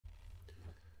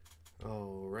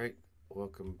All right,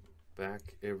 welcome back,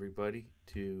 everybody,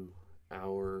 to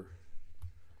our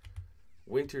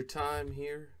winter time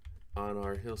here on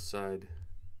our hillside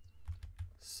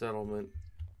settlement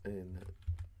in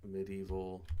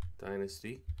Medieval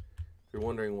Dynasty. If you're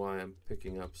wondering why I'm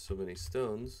picking up so many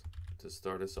stones to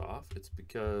start us off, it's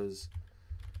because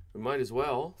we might as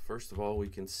well. First of all, we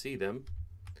can see them,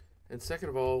 and second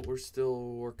of all, we're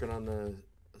still working on the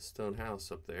stone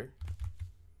house up there.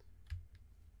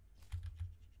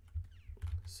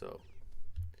 So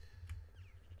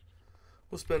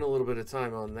we'll spend a little bit of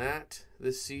time on that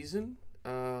this season.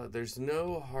 There's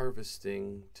no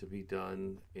harvesting to be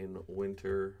done in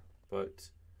winter, but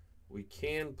we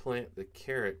can plant the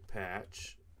carrot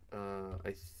patch.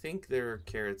 I think there are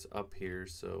carrots up here,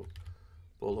 so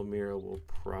Bolomira will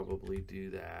probably do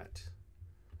that.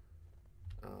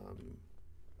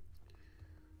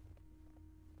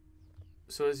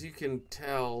 So as you can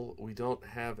tell, we don't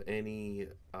have any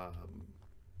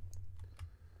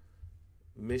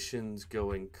missions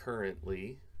going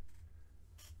currently,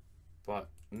 but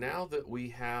now that we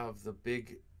have the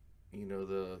big,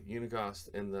 the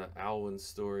Unigost and the Alwyn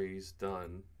stories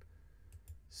done,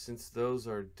 since those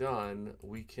are done,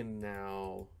 we can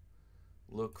now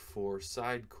look for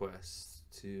side quests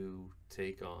to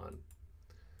take on.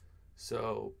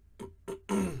 So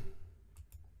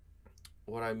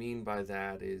what I mean by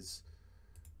that is,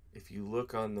 if you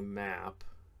look on the map,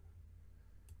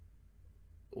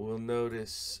 we'll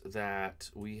notice that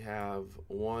we have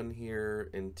one here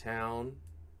in town,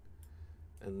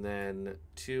 and then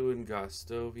two in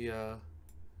Gostovia,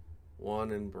 one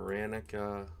in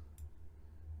Baranica,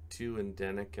 two in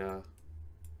Denica,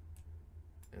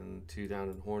 and two down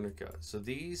in Hornica. So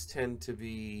these tend to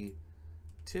be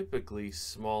typically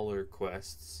smaller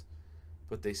quests,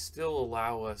 but they still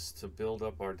allow us to build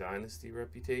up our dynasty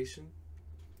reputation,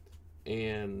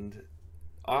 and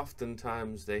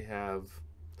oftentimes they have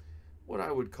what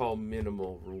I would call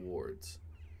minimal rewards.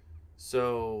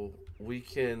 So we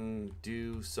can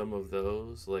do some of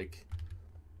those, like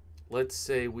let's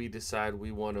say we decide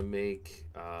we want to make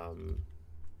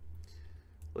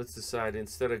let's decide,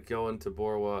 instead of going to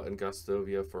Borwa and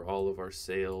Gostovia for all of our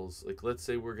sales, like let's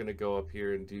say we're going to go up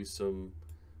here and do some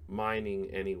mining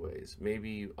anyways.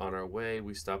 Maybe on our way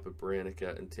we stop at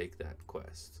Baranica and take that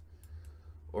quest.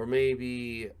 Or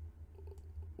maybe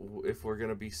if we're going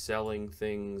to be selling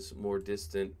things more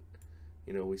distant,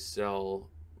 we sell,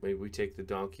 maybe we take the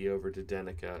donkey over to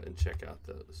Denica and check out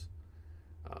those.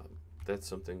 That's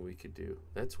something we could do.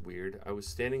 That's weird. I was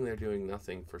standing there doing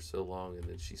nothing for so long, and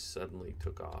then she suddenly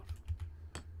took off.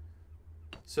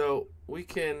 So we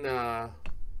can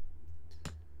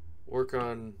work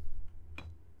on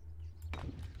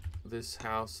this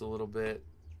house a little bit.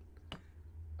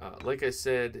 Like I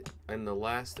said in the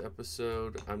last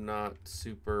episode, I'm not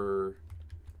super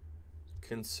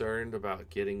concerned about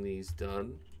getting these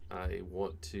done. I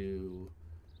want to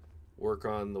work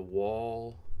on the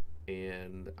wall,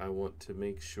 and I want to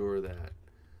make sure that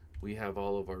we have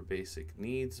all of our basic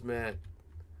needs met.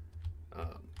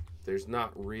 There's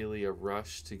not really a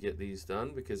rush to get these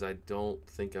done because I don't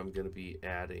think I'm going to be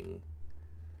adding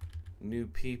new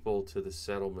people to the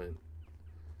settlement.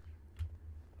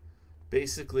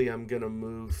 Basically, I'm going to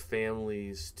move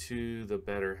families to the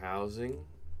better housing,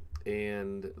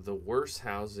 and the worse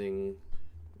housing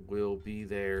will be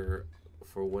there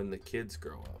for when the kids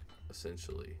grow up,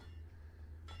 essentially.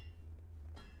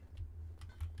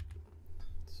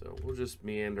 So we'll just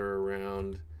meander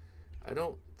around. I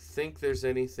don't think there's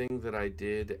anything that I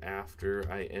did after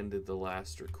I ended the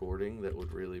last recording that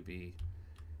would really be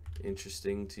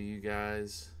interesting to you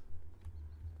guys.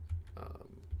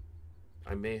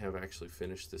 I may have actually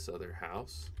finished this other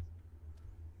house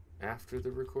after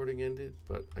the recording ended,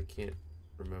 but I can't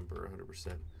remember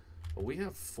 100%. Oh, we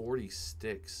have 40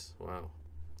 sticks. Wow.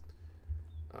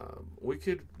 We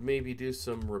could maybe do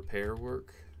some repair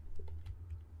work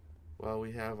while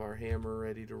we have our hammer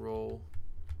ready to roll,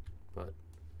 but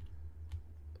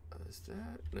is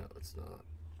that? No, it's not.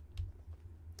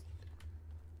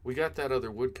 We got that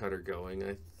other woodcutter going.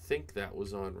 I think that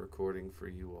was on recording for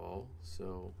you all,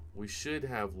 so we should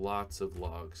have lots of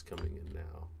logs coming in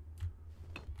now.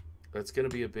 That's going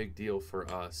to be a big deal for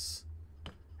us,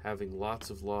 having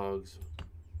lots of logs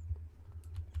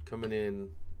coming in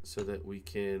so that we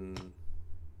can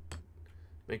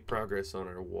make progress on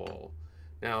our wall.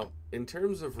 Now, in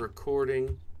terms of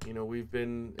recording, we've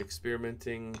been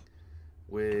experimenting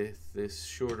with this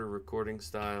shorter recording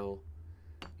style.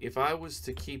 If I was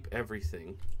to keep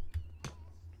everything,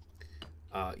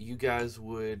 you guys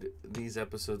these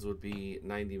episodes would be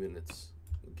 90 minutes,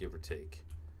 give or take.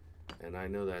 And I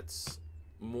know that's,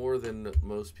 more than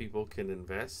most people can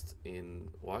invest in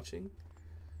watching.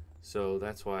 So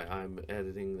that's why I'm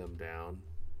editing them down.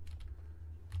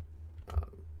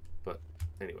 But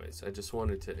anyways, I just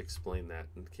wanted to explain that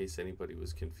in case anybody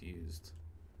was confused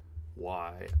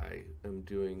why I am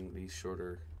doing these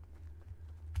shorter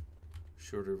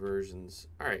versions.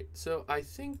 Alright, so I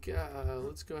think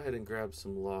let's go ahead and grab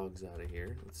some logs out of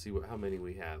here. Let's see how many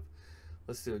we have.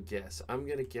 Let's do a guess. I'm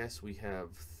gonna guess we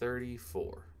have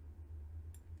 34.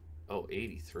 Oh,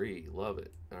 83. Love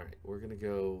it. Alright, we're gonna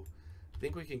go. I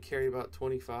think we can carry about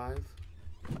 25.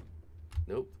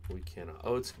 Nope, we cannot.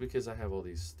 Oh, it's because I have all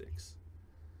these sticks.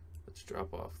 Let's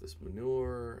drop off this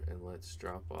manure, and let's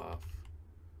drop off.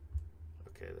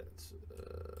 Okay, that's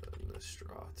the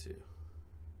straw too.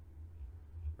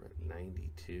 We're at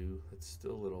 92. That's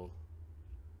still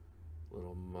a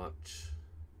little much.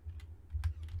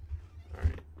 All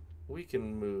right, we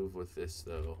can move with this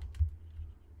though.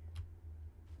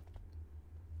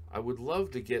 I would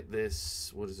love to get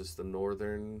this. What is this? The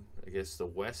northern, I guess, the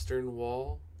western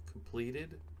wall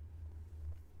completed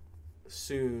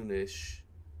soonish.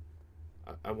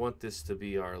 I want this to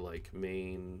be our like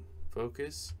main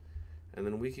focus, and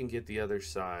then we can get the other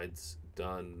sides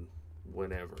done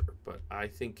whenever. But I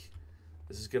think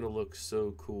this is gonna look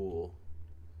so cool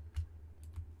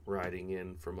riding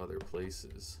in from other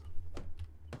places,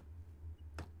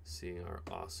 seeing our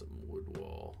awesome wood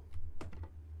wall.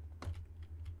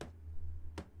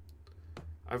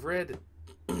 I've read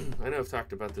I know I've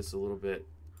talked about this a little bit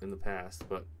in the past,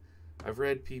 but I've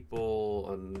read people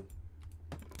on,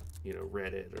 you know,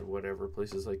 Reddit or whatever,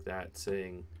 places like that,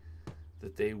 saying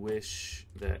that they wish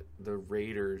that the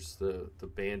raiders, the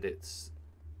bandits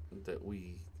that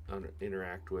we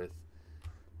interact with,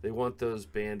 they want those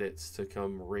bandits to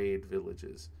come raid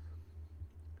villages.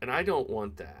 And I don't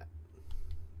want that.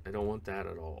 I don't want that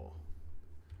at all.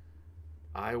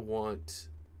 I want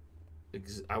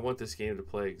this game to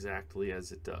play exactly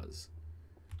as it does.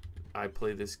 I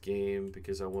play this game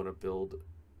because I want to build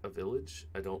a village.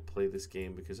 I don't play this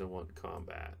game because I want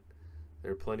combat.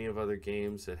 There are plenty of other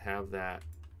games that have that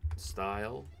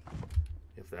style,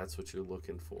 if that's what you're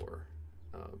looking for.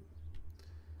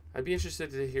 I'd be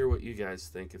interested to hear what you guys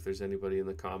think, if there's anybody in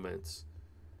the comments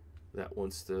that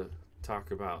wants to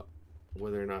talk about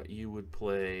whether or not you would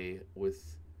play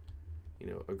with, you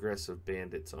know, aggressive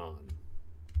bandits on.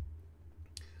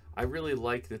 I really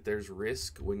like that there's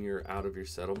risk when you're out of your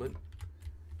settlement.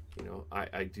 You know,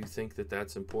 I do think that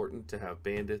that's important to have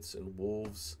bandits and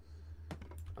wolves.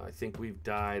 I think we've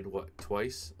died, what,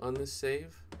 twice on this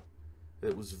save?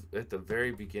 It was at the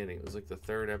very beginning. It was like the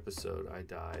third episode I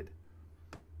died.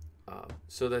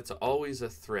 So that's always a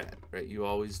threat, right? You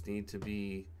always need to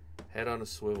be head on a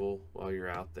swivel while you're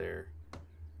out there.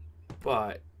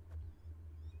 But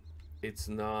it's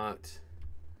not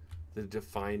the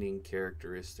defining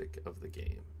characteristic of the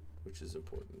game, which is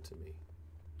important to me.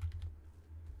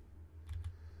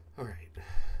 All right,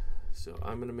 so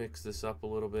I'm gonna mix this up a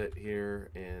little bit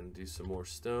here and do some more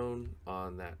stone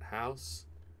on that house.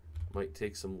 Might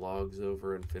take some logs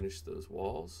over and finish those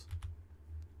walls.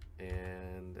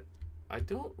 And I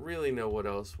don't really know what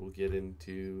else we'll get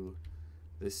into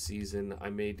this season. I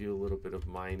may do a little bit of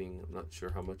mining. I'm not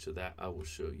sure how much of that I will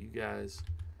show you guys.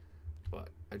 But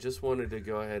I just wanted to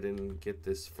go ahead and get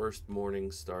this first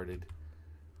morning started.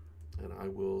 And I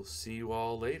will see you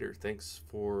all later. Thanks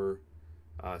for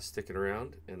sticking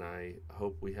around. And I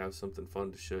hope we have something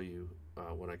fun to show you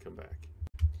when I come back.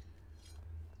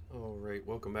 Alright,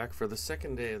 welcome back for the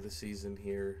second day of the season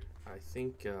here. I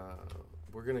think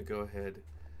we're going to go ahead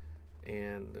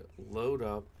and load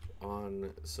up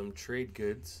on some trade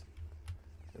goods.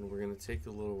 And we're going to take a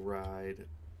little ride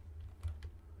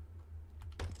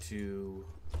to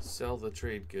sell the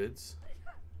trade goods,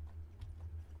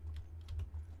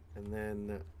 and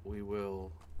then we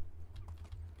will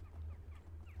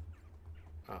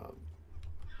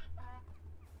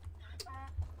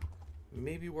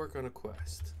maybe work on a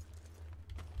quest.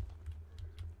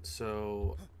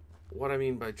 So what I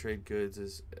mean by trade goods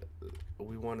is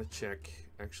we want to check,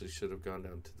 actually should have gone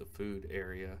down to the food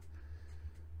area.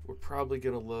 We're probably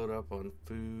going to load up on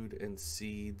food and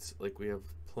seeds. Like, we have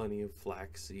plenty of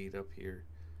flaxseed up here.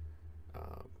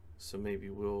 So maybe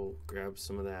we'll grab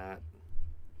some of that.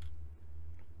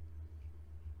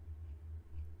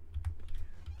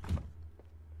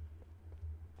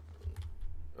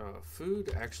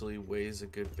 Food actually weighs a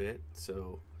good bit,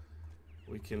 so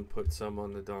we can put some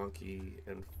on the donkey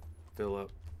and fill up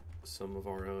some of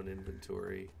our own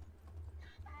inventory.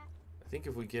 I think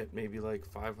if we get maybe like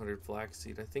 500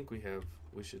 flaxseed, I think we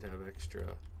should have extra.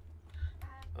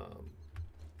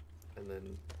 And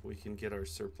then we can get our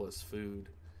surplus food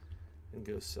and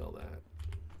go sell that.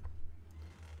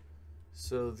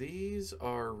 So these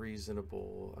are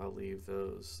reasonable. I'll leave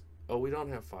those. Oh, we don't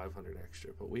have 500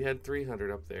 extra, but we had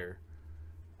 300 up there.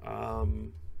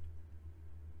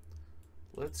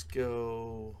 Let's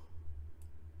go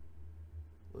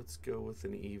with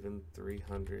an even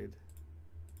 300.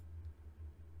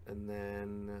 And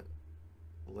then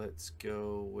let's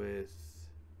go with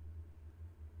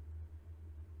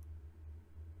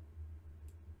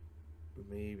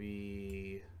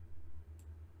maybe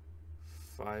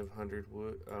 500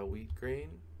 wheat grain.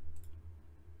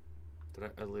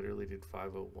 I literally did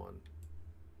 501.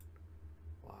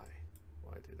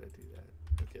 Why did I do that?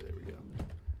 Okay, there we go.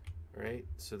 All right,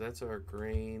 so that's our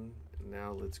grain.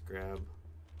 Now let's grab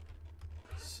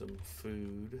some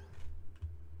food.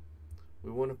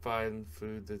 We want to find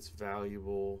food that's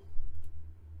valuable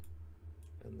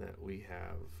and that we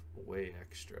have way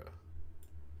extra.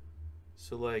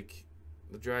 So like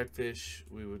the dried fish,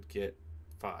 we would get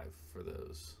 5 for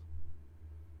those.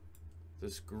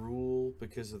 This gruel,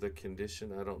 because of the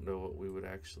condition, I don't know what we would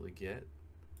actually get.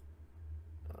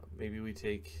 Maybe we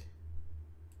take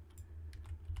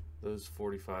those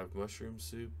 45 mushroom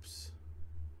soups.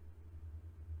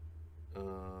 I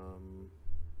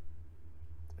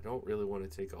don't really want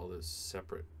to take all those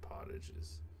separate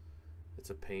pottages. It's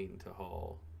a pain to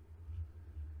haul.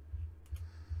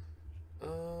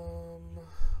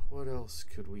 What else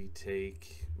could we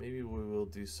take? Maybe we will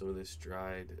do some of this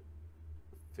dried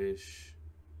fish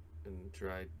and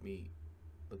dried meat.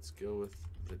 Let's go with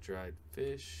the dried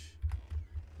fish.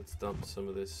 Let's dump some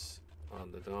of this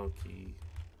on the donkey.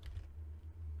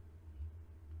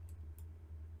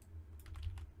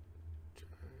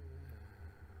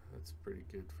 That's pretty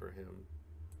good for him.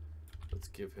 Let's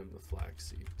give him the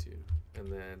flaxseed too.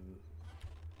 And then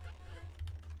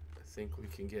I think we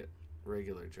can get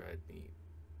regular dried meat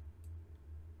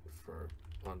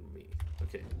on me.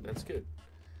 Okay, that's good.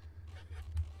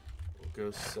 We'll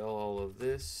go sell all of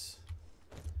this.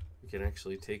 We can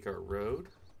actually take our road.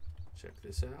 Check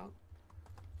this out.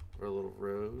 Our little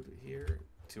road here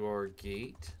to our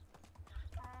gate.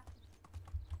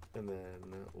 And then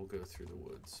we'll go through the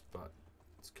woods. But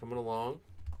it's coming along.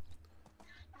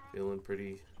 Feeling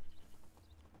pretty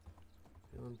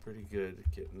good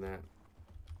getting that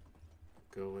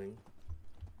going.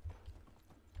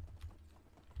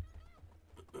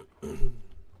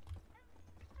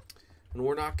 And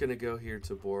we're not going to go here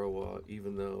to Borowa,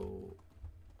 even though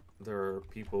there are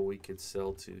people we could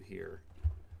sell to here.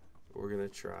 We're going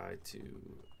to try to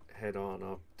head on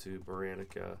up to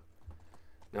Baranica.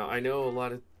 Now, I know a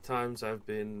lot of times I've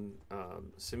been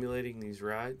simulating these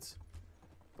rides,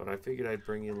 but I figured I'd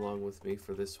bring you along with me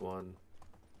for this one.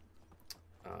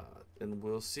 And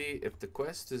we'll see if the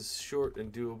quest is short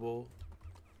and doable,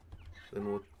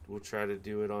 then we'll try to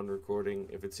do it on recording.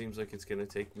 If it seems like it's going to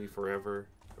take me forever,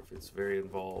 or if it's very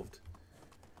involved.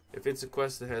 If it's a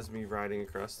quest that has me riding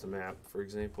across the map, for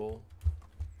example,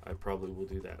 I probably will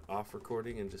do that off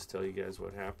recording and just tell you guys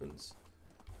what happens.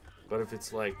 But if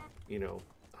it's like, you know,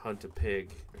 hunt a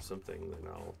pig or something, then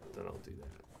I'll do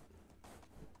that.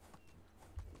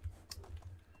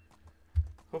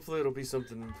 Hopefully it'll be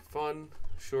something fun,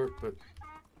 short but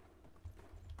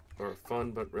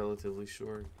relatively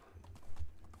short.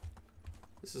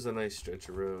 This is a nice stretch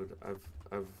of road.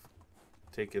 I've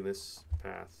taken this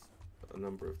path a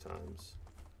number of times.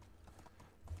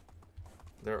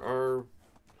 There are,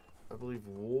 I believe,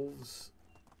 wolves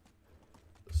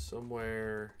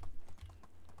somewhere,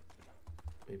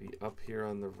 maybe up here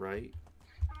on the right.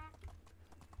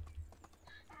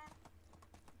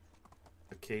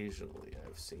 Occasionally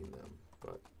I've seen them,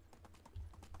 but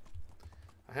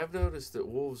I have noticed that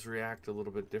wolves react a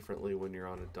little bit differently when you're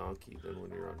on a donkey than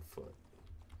when you're on foot.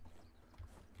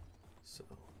 So,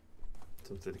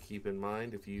 something to keep in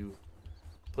mind if you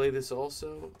play this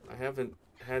also. I haven't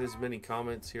had as many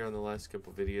comments here on the last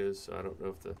couple videos, so I don't know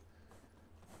if the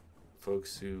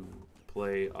folks who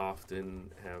play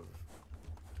often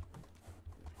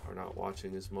are not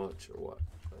watching as much or what.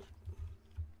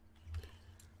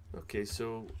 Okay,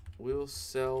 so we'll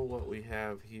sell what we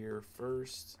have here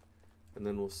first, and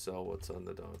then we'll sell what's on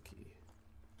the donkey.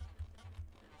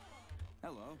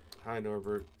 Hello. Hi,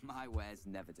 Norbert. My wares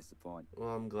never disappoint. Well,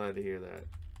 I'm glad to hear that.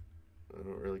 I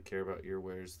don't really care about your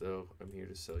wares, though. I'm here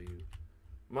to sell you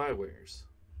my wares.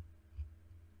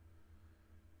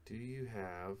 Do you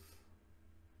have...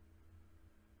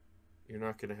 You're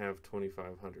not going to have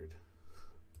 2,500.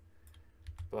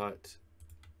 But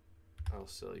I'll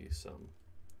sell you some.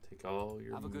 Take all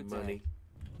your money.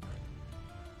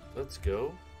 Let's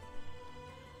go.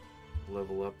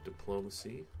 Level up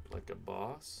diplomacy like a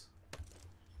boss.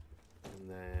 And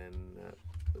then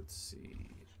let's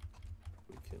see.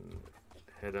 We can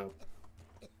head up.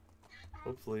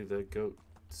 Hopefully the goat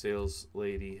sales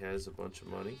lady has a bunch of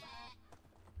money.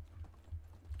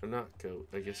 Or not goat,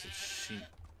 I guess it's sheep.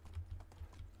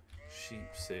 Sheep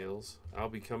sales. I'll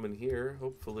be coming here,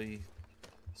 hopefully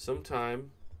sometime.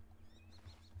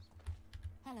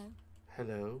 Hello.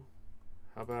 Hello.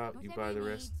 How about you buy the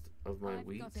rest of my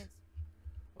wheat?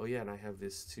 Oh yeah, and I have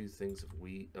this 2 things of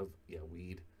weed.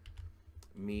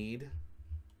 Mead.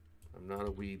 I'm not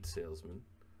a weed salesman.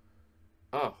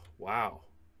 Oh, wow.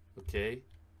 Okay.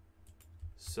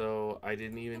 So I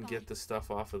didn't even get the stuff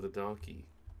off of the donkey.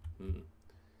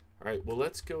 Alright, well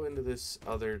let's go into this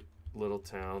other little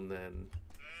town then.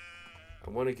 I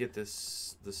want to get the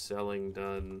selling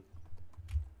done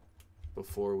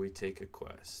before we take a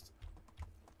quest.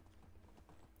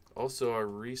 Also, our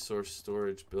resource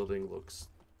storage building looks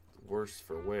worse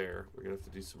for wear. We're gonna have to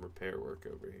do some repair work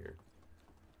over here.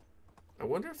 I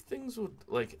wonder if things would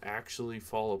like actually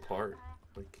fall apart.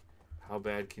 Like, how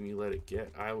bad can you let it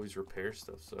get? I always repair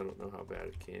stuff, so I don't know how bad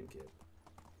it can get.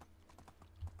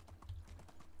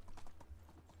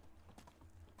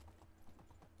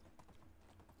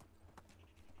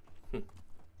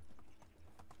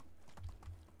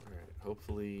 Alright,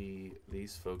 hopefully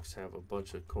these folks have a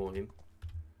bunch of coin.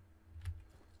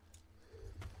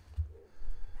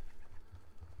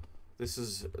 This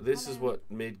is what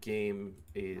mid-game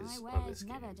is on this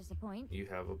game. You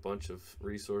have a bunch of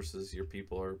resources your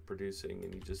people are producing,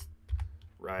 and you just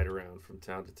ride around from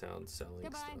town to town selling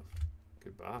stuff.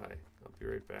 Goodbye. I'll be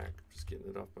right back. Just getting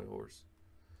it off my horse.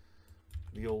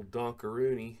 The old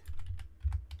donkeroony.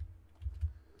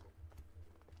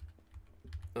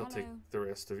 I'll take the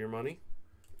rest of your money.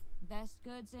 Best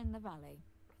goods in the valley.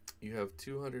 You have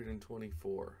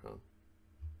 224, huh?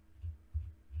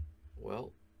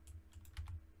 Well,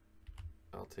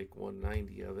 I'll take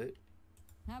 190 of it.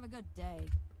 Have a good day.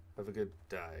 Have a good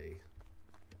day.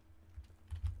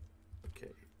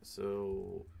 Okay,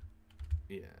 so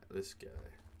yeah, this guy.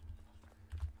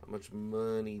 How much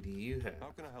money do you have?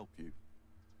 How can I help you?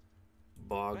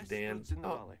 Bogdan.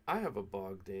 Oh, I have a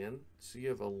Bogdan. So you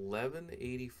have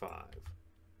 1185.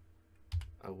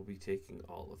 I will be taking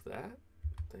all of that.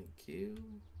 Thank you.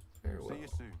 Farewell. See you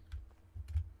soon.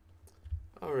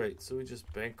 All right, so we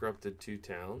just bankrupted 2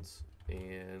 towns.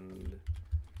 And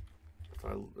if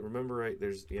I remember right,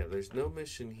 there's no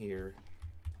mission here.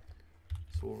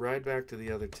 So we'll ride back to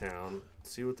the other town,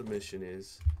 see what the mission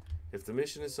is. If the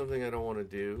mission is something I don't want to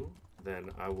do,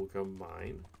 then I will come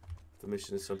mine. If the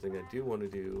mission is something I do want to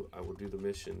do, I will do the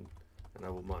mission, and I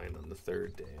will mine on the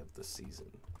 3rd day of the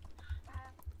season.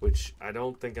 Which I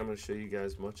don't think I'm going to show you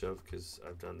guys much of, because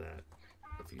I've done that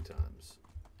a few times.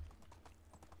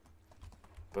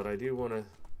 But I do want to...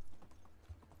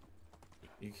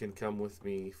 You can come with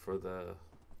me for to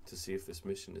see if this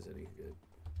mission is any good.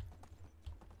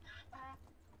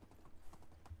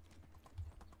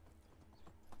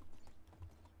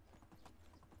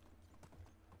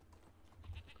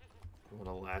 I want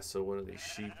to lasso one of these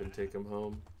sheep and take them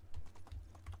home.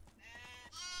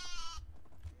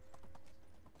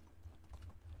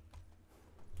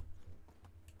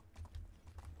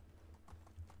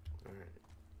 Alright.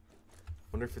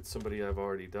 Wonder if it's somebody I've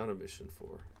already done a mission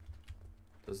for.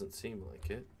 Doesn't seem like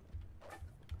it.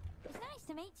 It's nice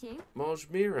to meet you.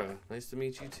 Majmira, nice to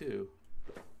meet you too.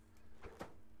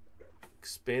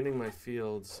 Expanding my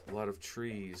fields, a lot of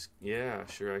trees. Yeah,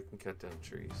 sure, I can cut down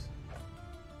trees.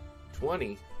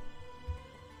 20?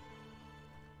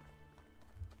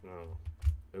 Oh,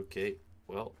 okay.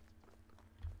 Well,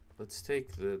 let's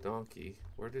take the donkey.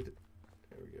 Where did it...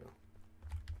 There we go.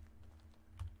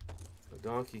 The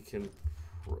donkey can...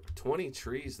 20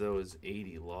 trees, though, is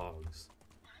 80 logs.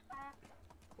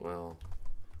 Well,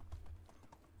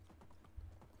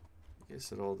 I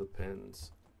guess it all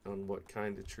depends on what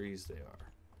kind of trees they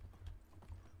are.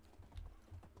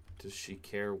 Does she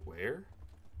care where?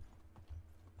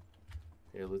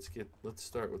 Here, let's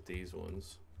start with these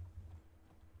ones.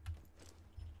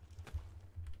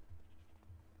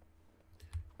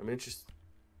 I'm interested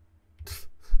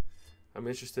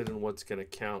in what's gonna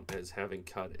count as having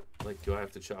cut it. Like, do I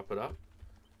have to chop it up?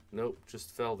 Nope, just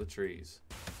fell the trees.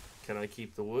 Can I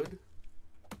keep the wood?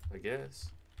 I guess.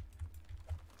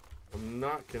 I'm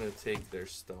not gonna take their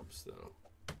stumps though.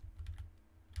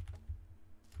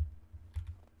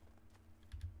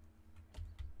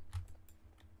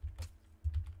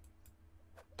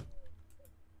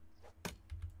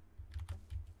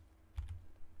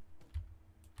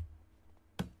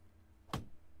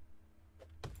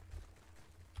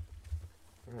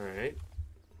 All right.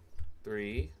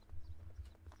 3.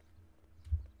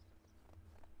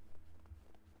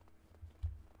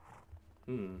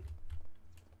 Do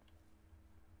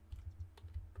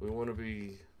we want to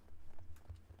be...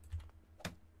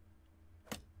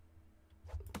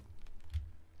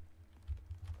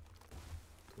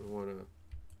 Do we want to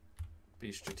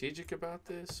be strategic about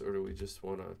this, or do we just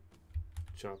want to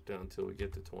chop down till we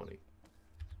get to 20?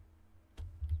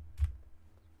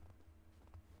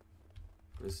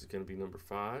 This is going to be number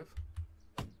 5.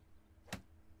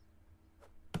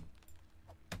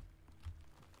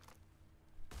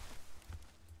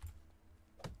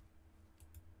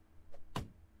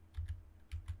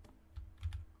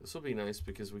 This will be nice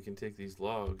because we can take these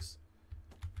logs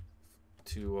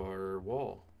to our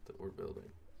wall that we're building.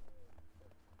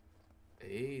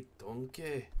 Hey,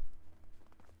 donkey.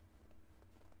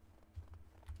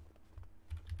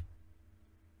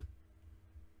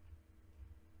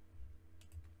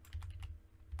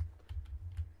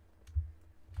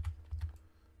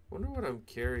 Wonder what I'm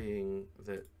carrying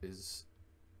that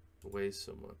weighs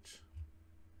so much.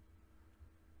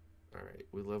 Alright,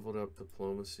 we leveled up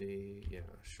diplomacy. Yeah,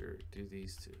 sure, do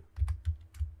these two.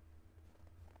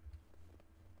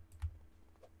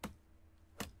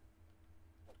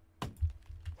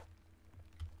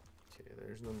 Okay,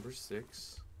 there's number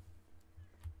 6.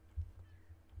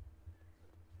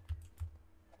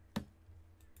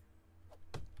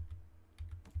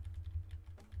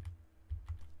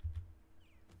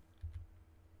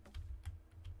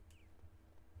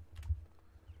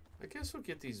 I guess we'll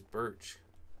get these birch.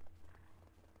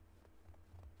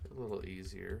 A little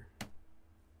easier.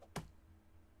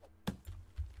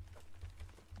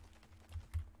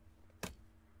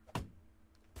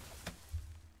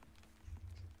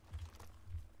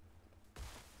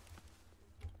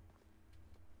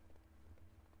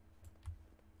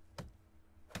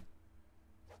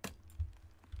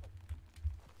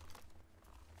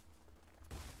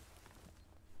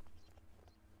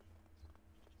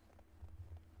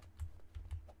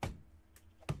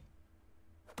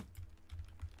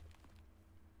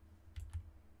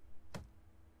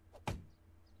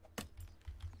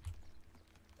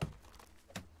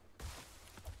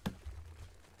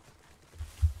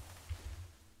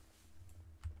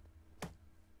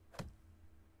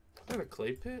 Is that a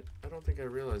clay pit? I don't think I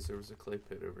realized there was a clay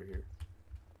pit over here.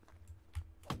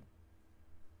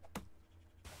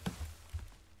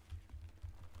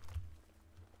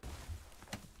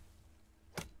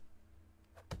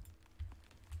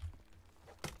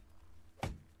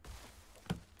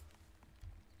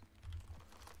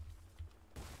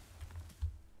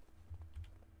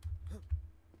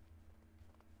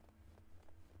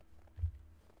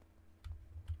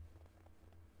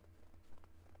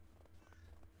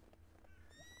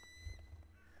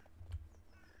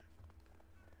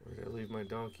 Where did I leave my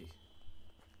donkey?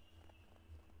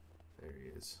 There he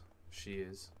is. She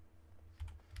is.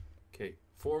 Okay,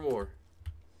 4 more.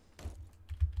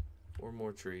 4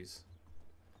 more trees.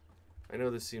 I know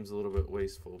this seems a little bit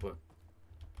wasteful, but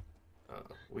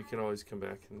we can always come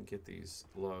back and get these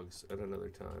logs at another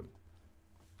time.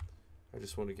 I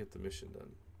just want to get the mission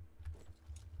done.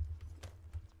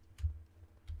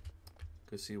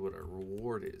 Go see what our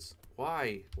reward is.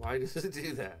 Why? Why does it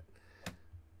do that?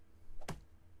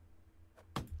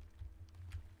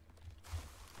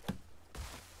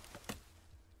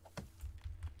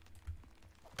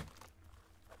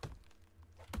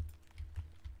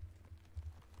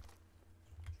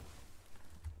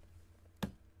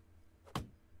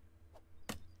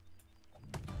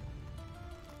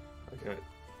 I got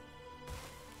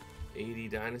 80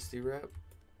 Dynasty rep.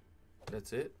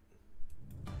 That's it.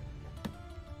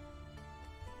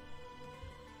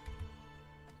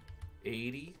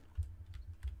 $80.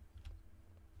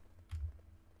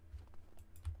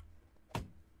 I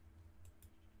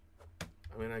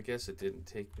mean, I guess it didn't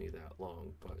take me that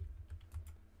long, but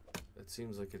that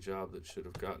seems like a job that should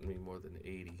have gotten me more than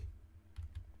 80.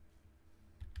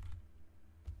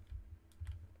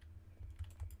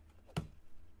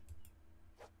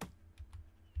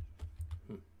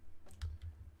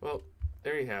 Well,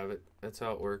 there you have it. That's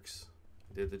how it works.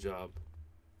 Did the job.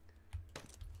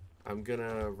 I'm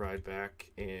gonna ride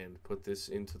back and put this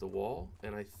into the wall,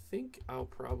 and I think I'll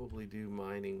probably do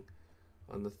mining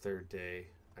on the 3rd day.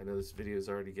 I know this video is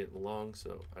already getting long,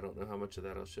 so I don't know how much of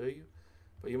that I'll show you,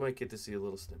 but you might get to see a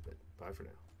little snippet. Bye for now.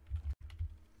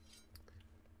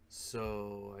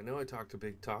 So I know I talked a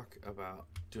big talk about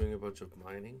doing a bunch of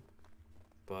mining,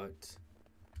 but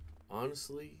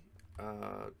honestly,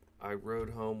 I rode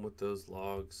home with those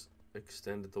logs,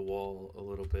 extended the wall a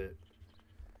little bit,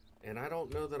 and I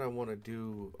don't know that I want to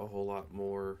do a whole lot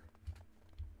more.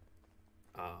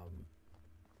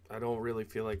 I don't really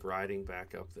feel like riding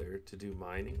back up there to do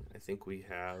mining. I think we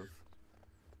have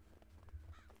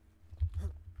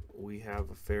we have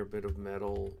a fair bit of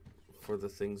metal for the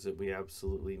things that we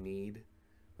absolutely need.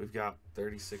 We've got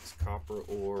 36 copper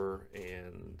ore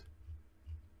and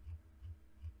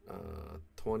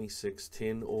 26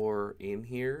 tin ore in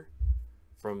here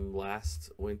from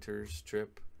last winter's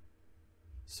trip.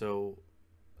 So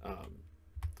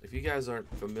if you guys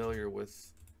aren't familiar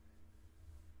with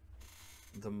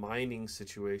the mining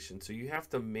situation, so you have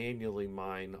to manually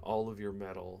mine all of your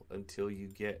metal until you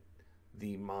get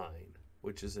the mine,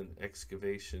 which is an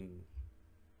excavation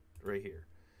right here,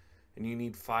 and you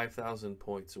need 5,000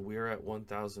 points. We're at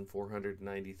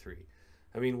 1,493.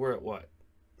 I mean, we're at what,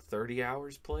 30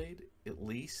 hours played at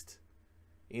least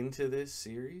into this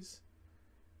series,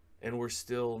 and we're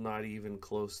still not even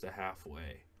close to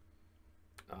halfway.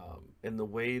 And the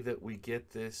way that we get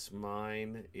this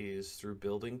mine is through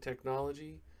building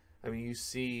technology. I mean, you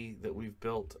see that we've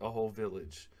built a whole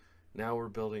village. Now we're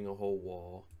building a whole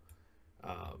wall.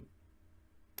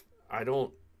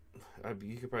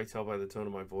 You could probably tell by the tone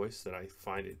of my voice that I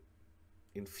find it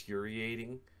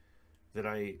infuriating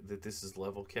that this is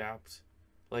level capped.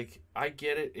 Like, I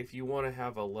get it if you want to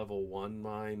have a level 1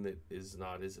 mine that is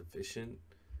not as efficient,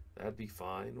 that'd be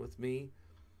fine with me.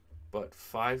 But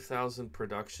 5,000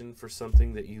 production for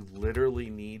something that you literally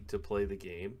need to play the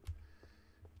game,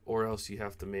 or else you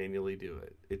have to manually do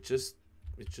it. It just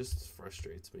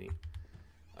frustrates me.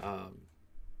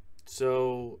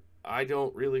 So I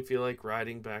don't really feel like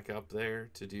riding back up there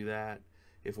to do that.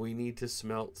 If we need to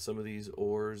smelt some of these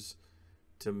ores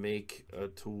to make a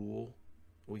tool,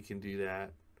 we can do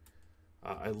that.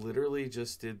 I literally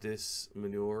just did this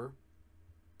manure.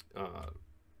 I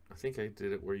think I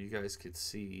did it where you guys could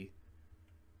see.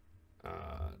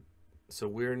 So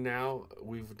we've now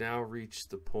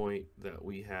reached the point that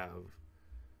we're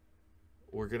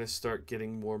going to start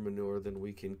getting more manure than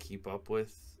we can keep up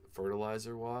with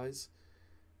fertilizer wise.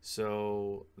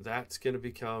 So that's going to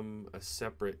become a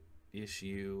separate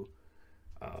issue.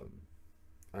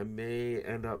 I may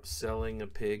end up selling a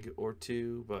pig or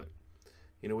two, but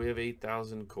you know, we have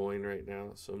 8,000 coin right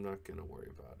now, so I'm not going to worry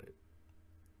about it.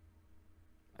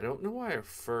 I don't know why our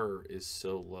fur is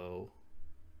so low.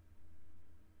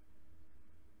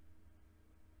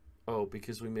 Oh,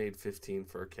 because we made 15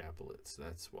 fur capulets.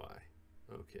 That's why.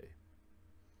 Okay.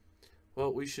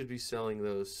 Well, we should be selling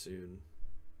those soon.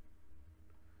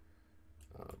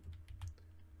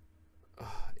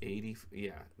 80.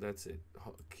 Yeah, that's it.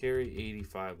 Carry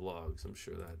 85 logs. I'm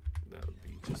sure that would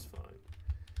be just fine.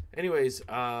 Anyways,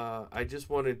 I just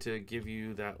wanted to give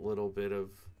you that little bit of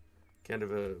kind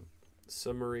of a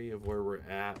summary of where we're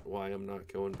at, why I'm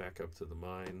not going back up to the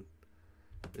mine.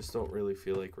 Just don't really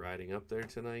feel like riding up there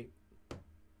tonight.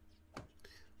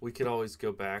 We could always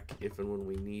go back if and when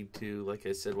we need to. Like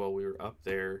I said, while we were up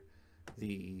there,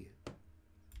 the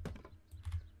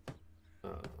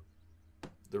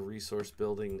resource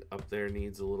building up there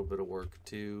needs a little bit of work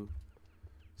too.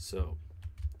 So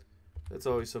that's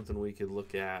always something we could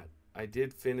look at. I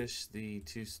did finish the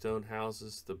 2 stone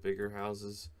houses, the bigger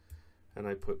houses, and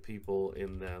I put people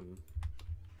in them.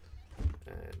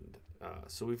 And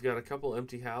so we've got a couple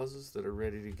empty houses that are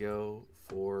ready to go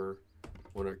for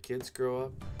when our kids grow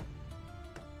up.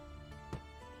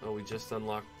 Oh, we just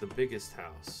unlocked the biggest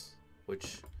house,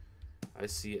 which I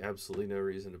see absolutely no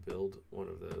reason to build one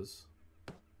of those,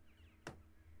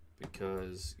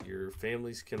 because your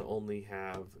families can only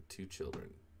have 2 children,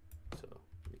 so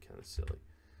it'd be kind of silly.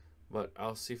 But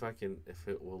I'll see if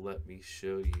it will let me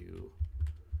show you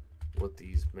what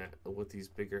these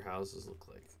bigger houses look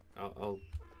like.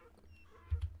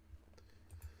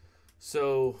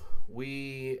 So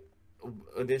we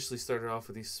initially started off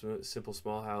with these simple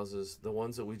small houses. The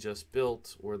ones that we just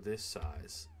built were this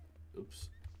size. Oops.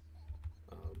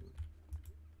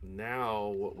 Now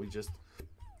what we just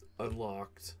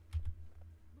unlocked.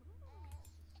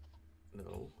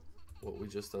 No, what we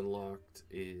just unlocked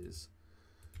is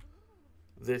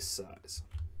this size,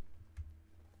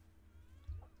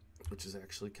 which is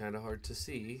actually kind of hard to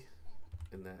see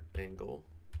in that angle,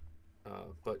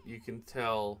 but you can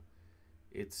tell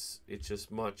it's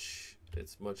much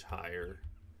higher.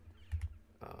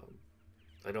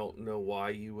 I don't know why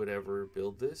you would ever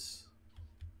build this.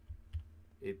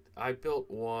 I built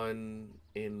one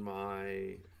in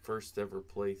my first ever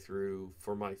playthrough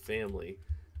for my family,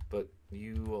 but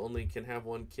you only can have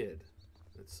 1 kid.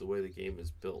 That's the way the game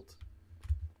is built.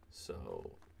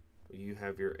 So you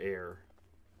have your heir,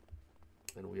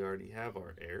 and we already have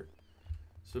our heir.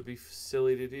 So it'd be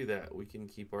silly to do that. We can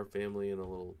keep our family in a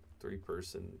little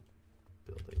 3-person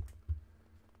building.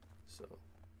 So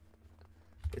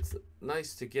it's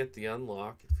nice to get the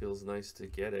unlock. It feels nice to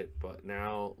get it, but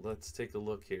now let's take a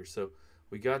look here. So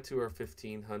We got to our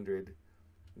 1500.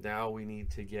 Now we need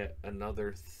to get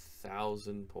another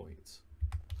 1,000 points.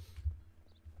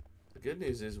 The good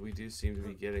news is we do seem to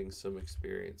be getting some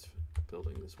experience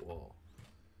building this wall.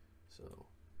 So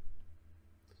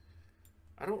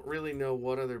I don't really know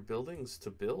what other buildings to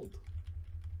build.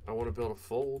 I want to build a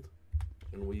fold,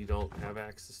 and we don't have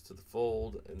access to the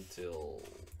fold until...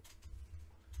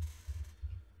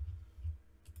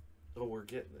 Oh, we're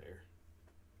getting there.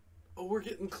 Oh, we're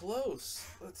getting close.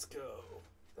 Let's go.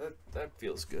 That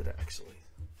feels good, actually.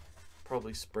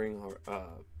 Probably spring,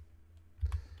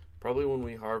 probably when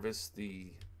we harvest the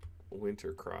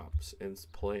winter crops and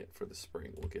plant for the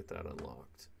spring, we'll get that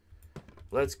unlocked.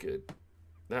 Well, that's good.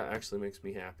 That actually makes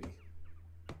me happy.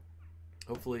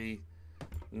 Hopefully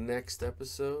next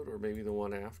episode, or maybe the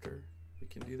one after, we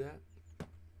can do that.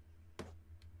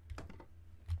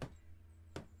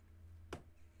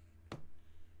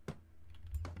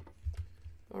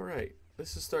 All right,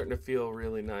 this is starting to feel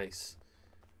really nice.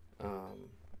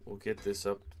 We'll get this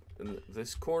up. And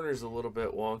this corner is a little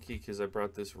bit wonky because I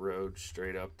brought this road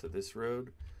straight up to this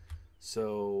road.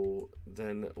 So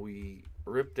then we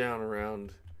rip down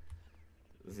around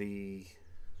the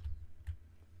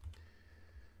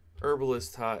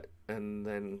herbalist hut, and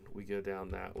then we go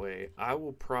down that way. I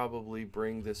will probably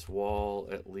bring this wall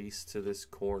at least to this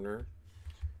corner,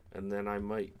 and then I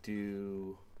might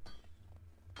do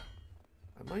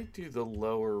the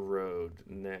lower road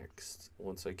next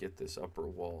once I get this upper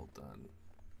wall done.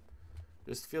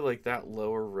 Just feel like that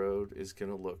lower road is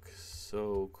gonna look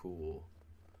so cool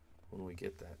when we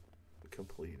get that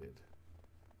completed.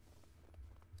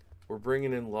 We're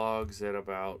bringing in logs at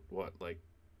about, what, like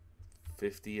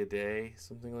 50 a day,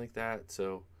 something like that.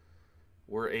 So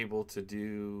we're able to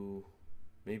do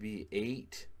maybe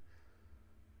 8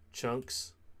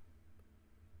 chunks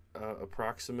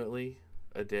approximately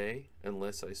a day,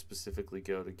 unless I specifically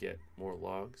go to get more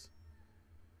logs.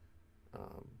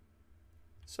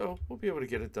 So we'll be able to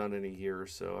get it done in a year or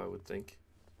so, I would think.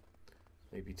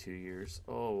 Maybe 2 years.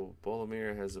 Oh,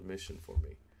 Bolomir has a mission for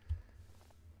me.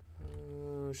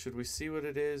 Should we see what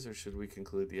it is, or should we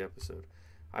conclude the episode?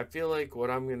 I feel like what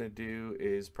I'm going to do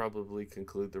is probably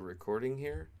conclude the recording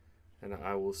here, and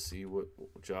I will see what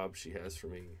job she has for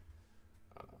me.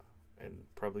 And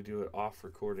probably do it off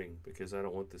recording because I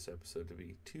don't want this episode to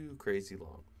be too crazy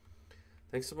long.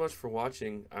 Thanks so much for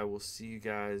watching. I will see you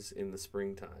guys in the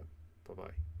springtime.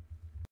 Bye-bye.